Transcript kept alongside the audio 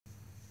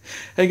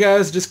Hey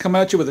guys, just come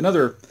at you with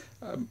another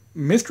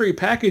mystery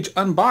package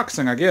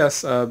unboxing, I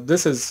guess.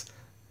 This is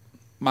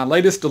my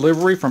latest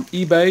delivery from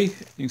eBay.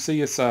 You can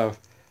see it's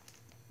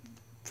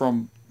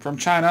from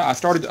China. I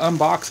started to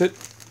unbox it,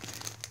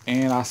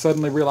 and I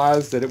suddenly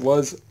realized that it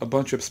was a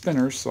bunch of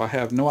spinners, so I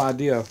have no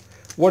idea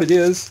what it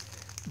is.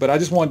 But I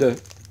just wanted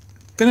to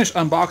finish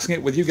unboxing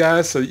it with you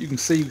guys so that you can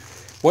see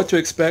what to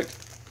expect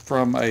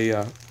from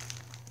a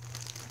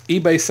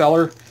eBay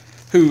seller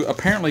who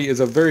apparently is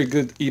a very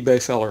good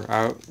eBay seller.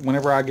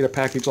 Whenever I get a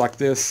package like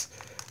this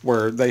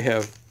where they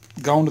have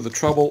gone to the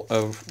trouble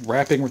of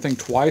wrapping everything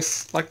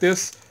twice like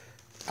this,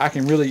 I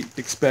can really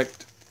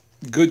expect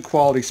good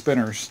quality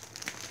spinners.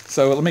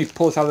 So let me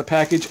pull this out of the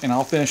package and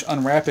I'll finish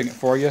unwrapping it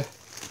for you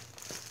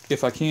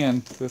if I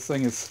can. This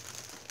thing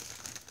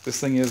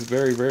is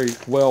very, very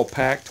well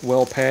packed,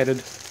 well padded.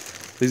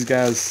 These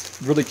guys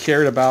really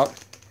cared about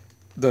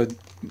the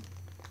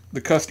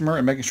customer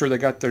and making sure they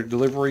got their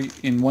delivery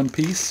in one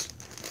piece,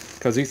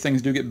 because these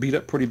things do get beat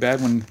up pretty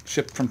bad when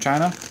shipped from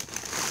China.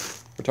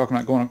 We're talking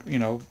about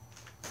going,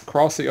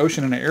 across the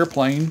ocean in an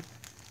airplane,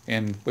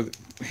 and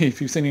if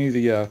you've seen any of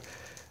the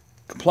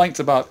complaints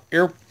about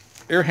air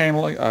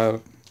handling,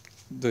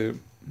 the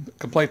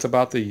complaints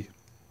about the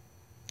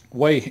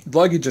way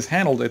luggage is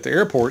handled at the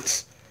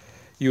airports,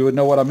 you would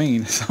know what I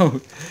mean.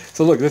 So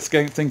look, this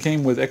thing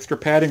came with extra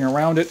padding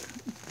around it,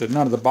 that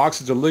none of the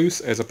boxes are loose,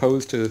 as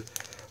opposed to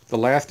the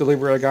last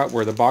delivery I got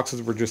where the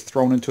boxes were just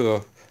thrown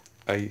into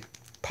a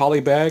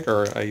poly bag,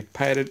 or a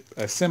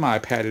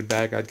semi-padded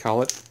bag, I'd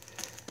call it.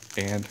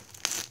 And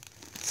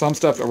some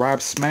stuff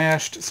arrived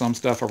smashed, some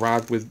stuff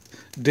arrived with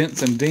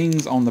dents and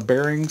dings on the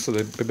bearings so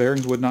that the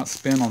bearings would not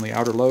spin on the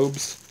outer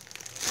lobes.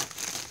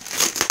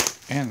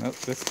 And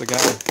that's the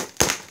guy.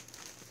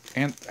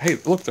 And hey,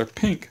 look, they're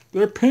pink.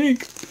 They're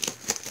pink!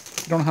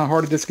 I don't know how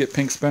hard it is to get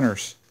pink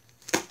spinners,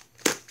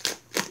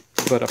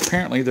 but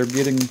apparently they're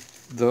getting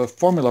the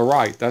formula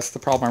right. That's the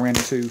problem I ran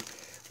into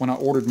when I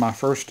ordered my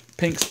first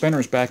pink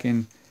spinners back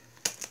in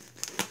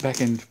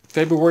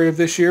February of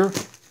this year.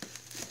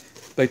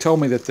 They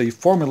told me that the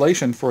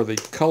formulation for the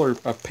color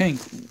of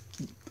pink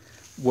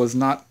was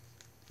not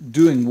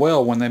doing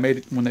well when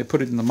they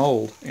put it in the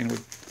mold, and it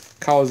would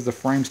cause the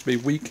frames to be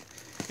weak,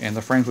 and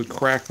the frames would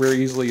crack very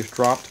easily if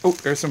dropped. Oh,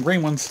 there's some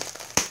green ones.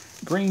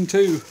 Green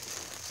too.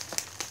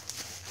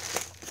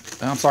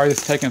 I'm sorry this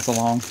is taking so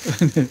long.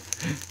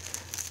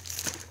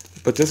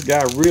 But this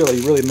guy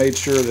really made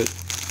sure that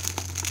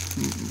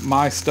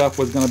my stuff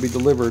was going to be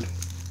delivered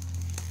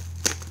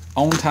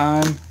on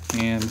time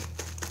and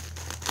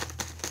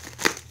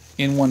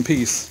in one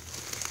piece.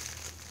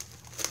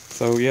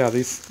 So yeah,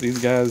 these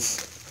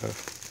guys,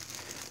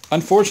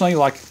 unfortunately,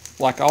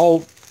 like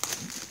all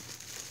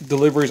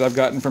deliveries I've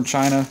gotten from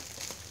China,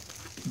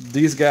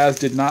 these guys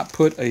did not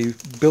put a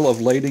bill of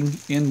lading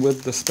in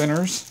with the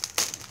spinners.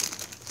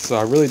 So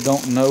I really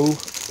don't know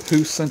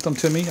who sent them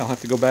to me. I'll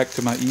have to go back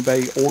to my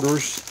eBay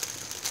orders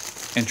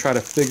and try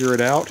to figure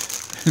it out.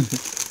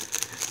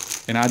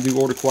 And I do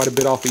order quite a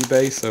bit off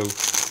eBay, so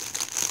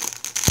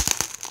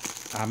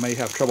I may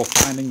have trouble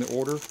finding the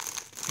order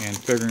and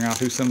figuring out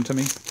who sent them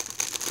to me.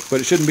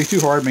 But it shouldn't be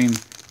too hard. I mean,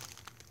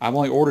 I've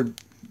only ordered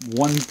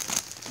one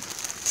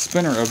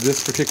spinner of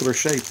this particular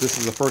shape. This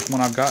is the first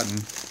one I've gotten.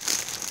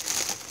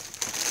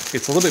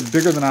 It's a little bit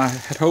bigger than I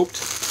had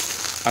hoped.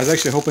 I was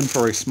actually hoping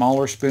for a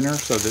smaller spinner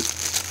so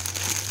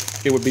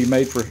that it would be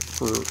made for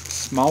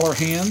smaller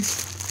hands.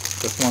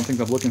 That's one of the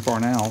things I'm looking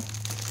for now.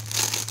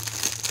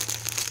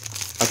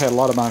 I've had a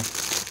lot of my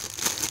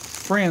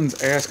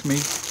friends ask me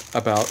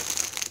about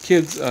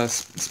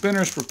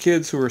spinners for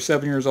kids who are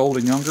 7 years old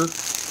and younger.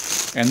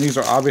 And these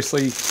are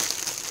obviously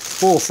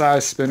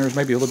full-size spinners,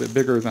 maybe a little bit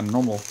bigger than a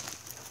normal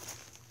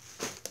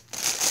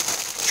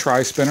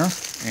tri-spinner.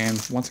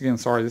 And once again,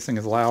 sorry, this thing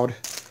is loud.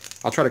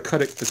 I'll try to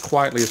cut it as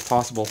quietly as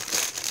possible.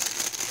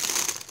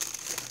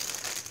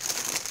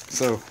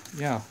 So,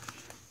 yeah.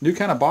 New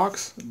kind of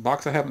box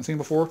I haven't seen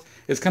before.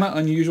 It's kind of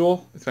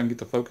unusual, if I can get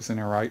the focus in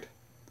there right.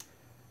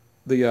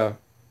 The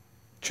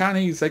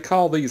Chinese, they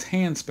call these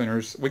hand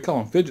spinners, we call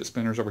them fidget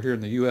spinners over here in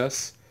the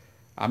US.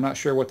 I'm not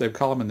sure what they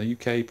call them in the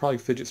UK, probably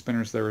fidget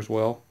spinners there as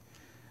well.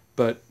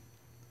 But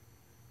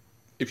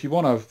if you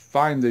want to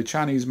find the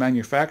Chinese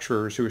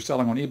manufacturers who are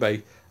selling on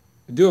eBay,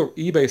 do an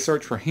eBay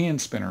search for hand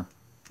spinner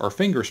or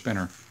finger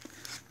spinner.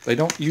 They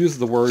don't use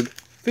the word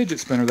fidget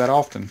spinner that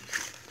often,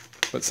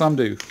 but some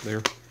do.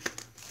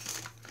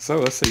 So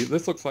let's see,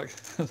 this looks like,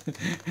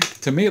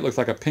 to me it looks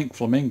like a pink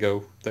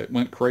flamingo that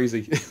went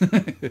crazy.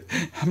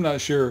 I'm not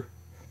sure.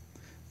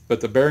 But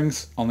the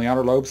bearings on the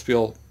outer lobes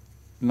feel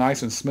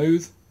nice and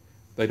smooth.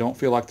 They don't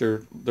feel like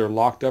they're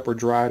locked up or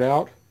dried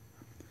out.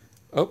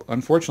 Oh,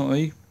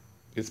 unfortunately,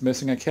 it's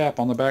missing a cap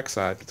on the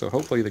backside. So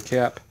hopefully the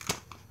cap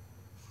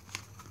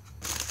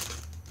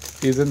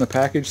is in the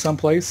package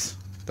someplace.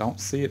 Don't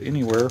see it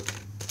anywhere.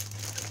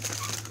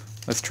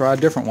 Let's try a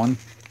different one.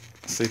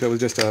 See if it was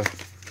just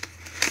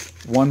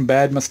one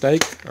bad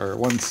mistake or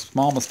one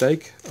small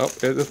mistake. Oh,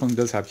 this one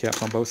does have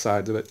caps on both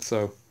sides of it.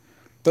 So,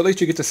 but at least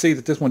you get to see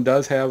that this one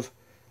does have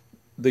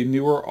the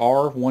newer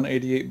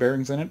R188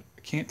 bearings in it.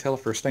 I can't tell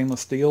if they're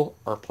stainless steel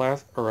or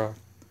a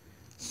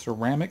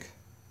ceramic.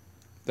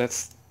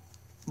 That's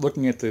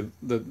looking at the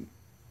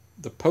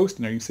post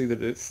in there. You can see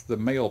that it's the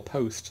male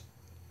post,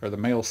 or the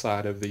male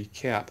side of the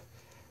cap.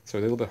 So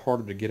they're a little bit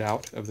harder to get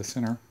out of the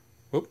center.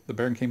 Oop, the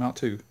bearing came out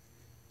too.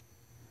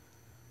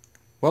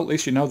 Well, at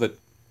least you know that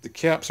the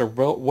caps are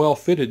well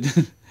fitted,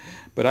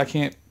 but I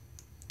can't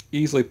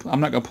easily, I'm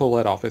not going to pull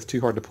that off. It's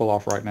too hard to pull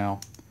off right now.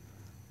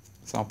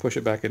 So I'll push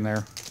it back in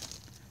there.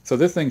 So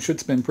this thing should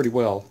spin pretty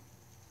well.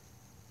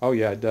 Oh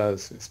yeah, it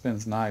does. It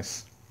spins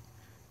nice.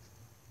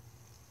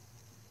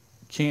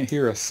 Can't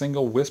hear a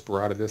single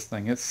whisper out of this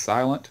thing. It's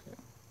silent.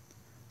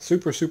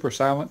 Super, super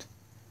silent.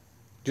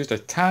 Just a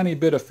tiny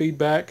bit of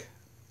feedback.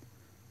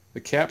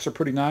 The caps are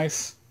pretty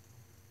nice.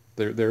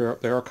 They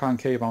are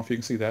concave. I don't know if you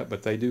can see that,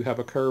 but they do have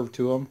a curve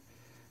to them,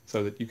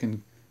 so that you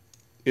can.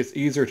 It's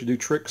easier to do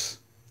tricks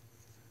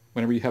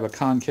whenever you have a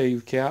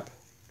concave cap,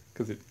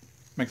 because it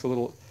makes a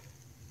little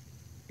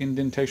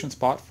indentation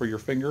spot for your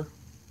finger.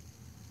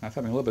 I was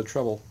having a little bit of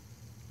trouble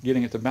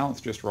getting it to balance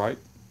just right,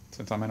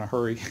 since I'm in a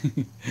hurry,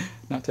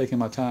 not taking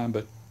my time.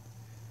 But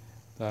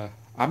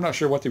I'm not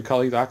sure what to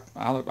call these.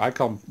 I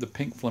call them the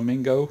pink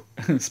flamingo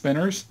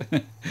spinners.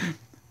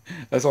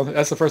 That's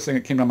the first thing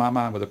that came to my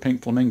mind, with a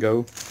pink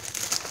flamingo.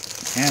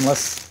 And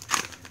let's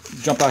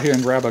jump out here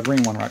and grab a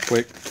green one right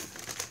quick.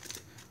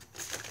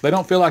 They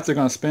don't feel like they're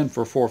going to spin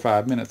for 4 or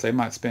 5 minutes. They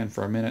might spin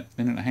for a minute,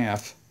 minute and a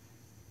half.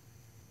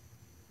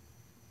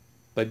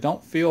 They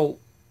don't feel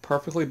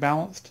perfectly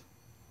balanced.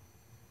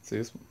 See,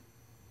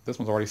 this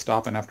one's already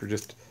stopping after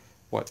just,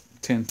 what,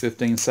 10,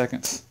 15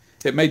 seconds.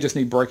 It may just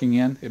need breaking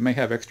in. It may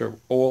have extra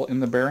oil in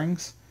the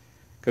bearings,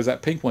 because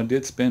that pink one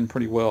did spin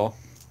pretty well.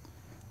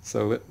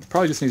 So it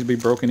probably just needs to be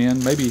broken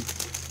in. Maybe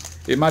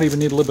it might even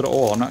need a little bit of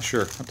oil. I'm not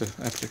sure.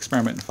 I have to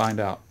experiment and find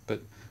out.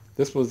 But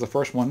this was the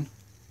first one.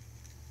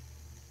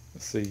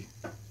 Let's see.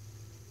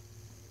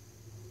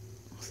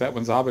 So that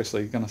one's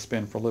obviously going to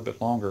spin for a little bit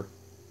longer.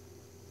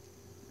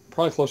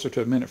 Probably closer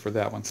to a minute for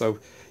that one. So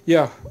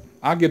yeah,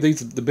 I'll give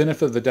these the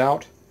benefit of the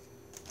doubt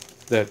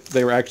that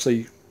they were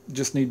actually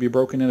just need to be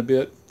broken in a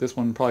bit. This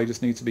one probably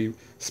just needs to be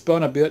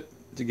spun a bit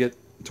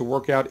to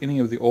work out any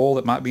of the oil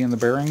that might be in the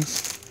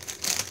bearings.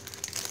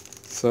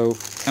 So,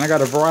 and I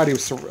got a variety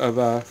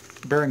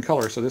of bearing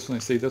colors. So this one,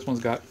 you see, this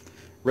one's got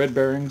red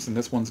bearings, and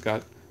this one's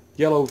got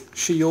yellow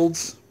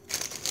shields.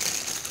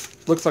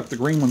 Looks like the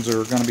green ones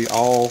are going to be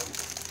all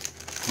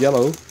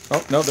yellow.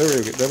 Oh no,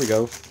 there we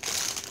go.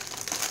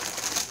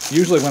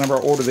 Usually, whenever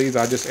I order these,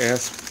 I just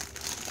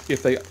ask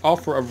if they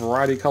offer a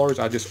variety of colors.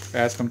 I just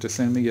ask them to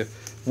send me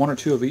one or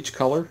two of each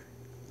color,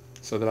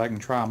 so that I can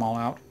try them all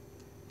out.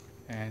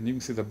 And you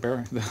can see the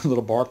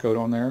little barcode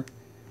on there.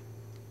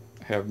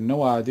 I have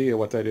no idea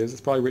what that is.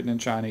 It's probably written in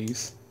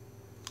Chinese.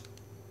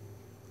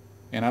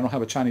 And I don't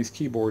have a Chinese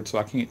keyboard, so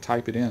I can't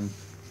type it in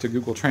to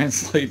Google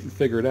Translate and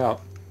figure it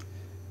out.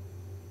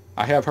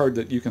 I have heard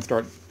that you can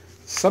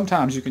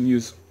sometimes you can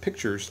use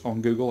pictures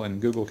on Google,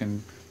 and Google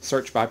can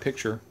search by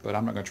picture, but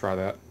I'm not going to try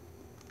that.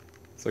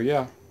 So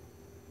yeah,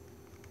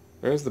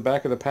 there's the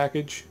back of the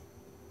package.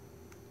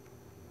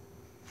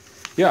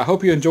 Yeah, I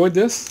hope you enjoyed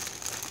this.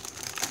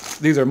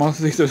 These are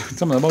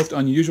some of the most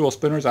unusual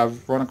spinners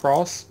I've run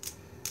across.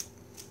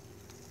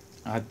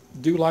 I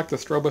do like the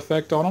strobe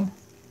effect on them.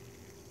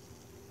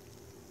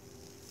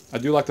 I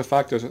do like the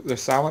fact they're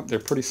silent. They're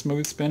pretty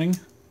smooth spinning.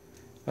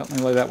 Let me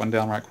lay that one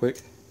down right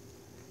quick.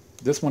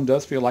 This one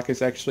does feel like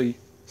it's actually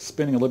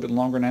spinning a little bit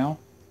longer now.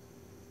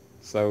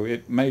 So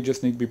it may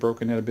just need to be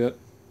broken in a bit.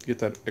 Get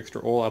that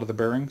extra oil out of the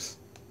bearings.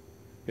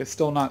 It's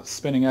still not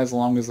spinning as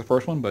long as the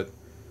first one, but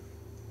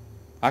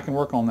I can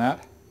work on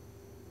that.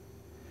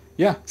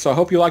 Yeah, so I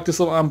hope you liked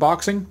this little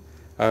unboxing.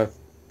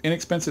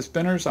 Inexpensive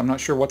spinners. I'm not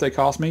sure what they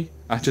cost me.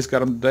 I just got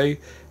them today.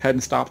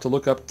 Hadn't stopped to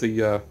look up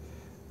the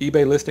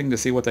eBay listing to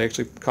see what they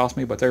actually cost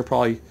me, but they're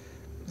probably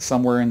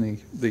somewhere in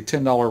the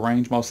 $10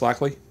 range most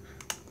likely.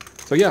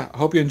 So yeah, I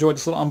hope you enjoyed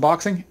this little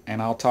unboxing,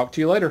 and I'll talk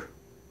to you later.